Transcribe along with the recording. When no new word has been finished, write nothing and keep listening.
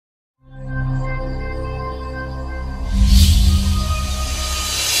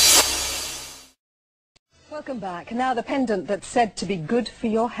Welcome back. Now the pendant that's said to be good for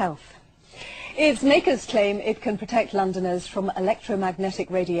your health. Its makers claim it can protect Londoners from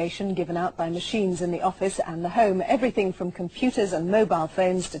electromagnetic radiation given out by machines in the office and the home, everything from computers and mobile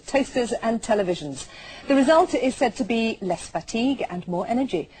phones to toasters and televisions. The result is said to be less fatigue and more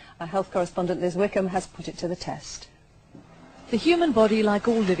energy. Our health correspondent Liz Wickham has put it to the test. The human body, like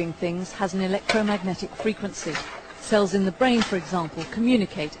all living things, has an electromagnetic frequency. Cells in the brain, for example,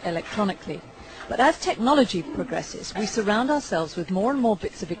 communicate electronically. But as technology progresses, we surround ourselves with more and more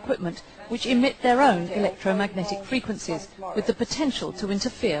bits of equipment which emit their own electromagnetic frequencies, with the potential to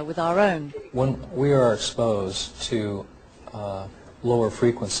interfere with our own. When we are exposed to lower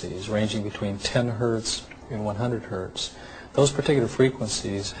frequencies ranging between 10 hertz and 100 hertz, those particular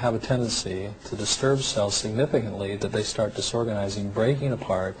frequencies have a tendency to disturb cells significantly, that they start disorganizing, breaking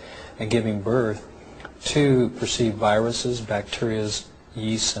apart, and giving birth to perceived viruses, bacteria,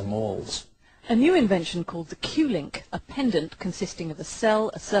 yeasts, and molds. A new invention called the Q-Link, a pendant consisting of a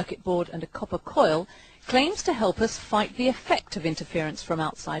cell, a circuit board and a copper coil, claims to help us fight the effect of interference from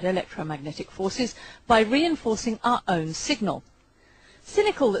outside electromagnetic forces by reinforcing our own signal.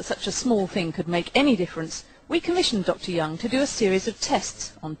 Cynical that such a small thing could make any difference, we commissioned Dr. Young to do a series of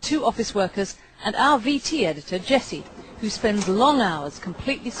tests on 2 office workers and our VT editor, Jessie, who spends long hours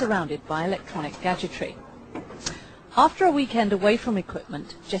completely surrounded by electronic gadgetry. After a weekend away from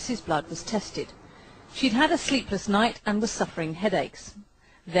equipment, Jessie's blood was tested. She'd had a sleepless night and was suffering headaches.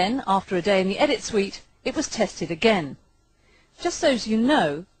 Then, after a day in the edit suite, it was tested again. Just so as you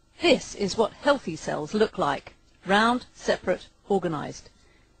know, this is what healthy cells look like: round, separate, organized.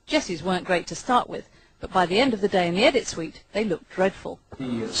 Jessie's weren't great to start with, but by the end of the day in the edit suite, they looked dreadful.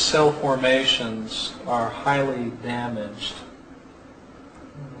 The cell formations are highly damaged.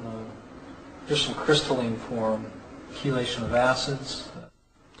 There's some crystalline form, chelation of acids.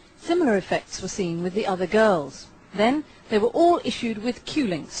 Similar effects were seen with the other girls. Then they were all issued with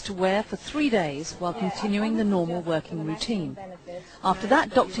Q-Links to wear for 3 days while continuing the normal working routine. After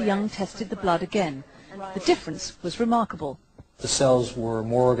that, Dr. Young tested the blood again. The difference was remarkable. The cells were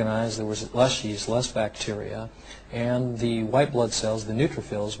more organized, there was less yeast, less bacteria, and the white blood cells, the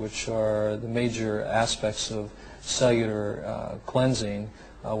neutrophils, which are the major aspects of cellular cleansing,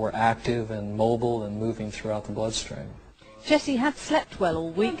 were active and mobile and moving throughout the bloodstream. Jessie had slept well all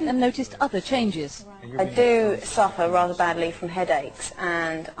week and noticed other changes. I do suffer rather badly from headaches,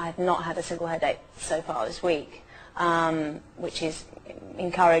 and I've not had a single headache so far this week, which is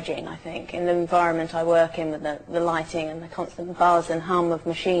encouraging, I think, in the environment I work in with the lighting and the constant buzz and hum of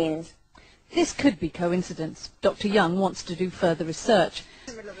machines. This could be coincidence. Dr. Young wants to do further research.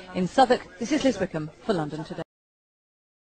 In Southwark, this is Liz Wickham for London Today.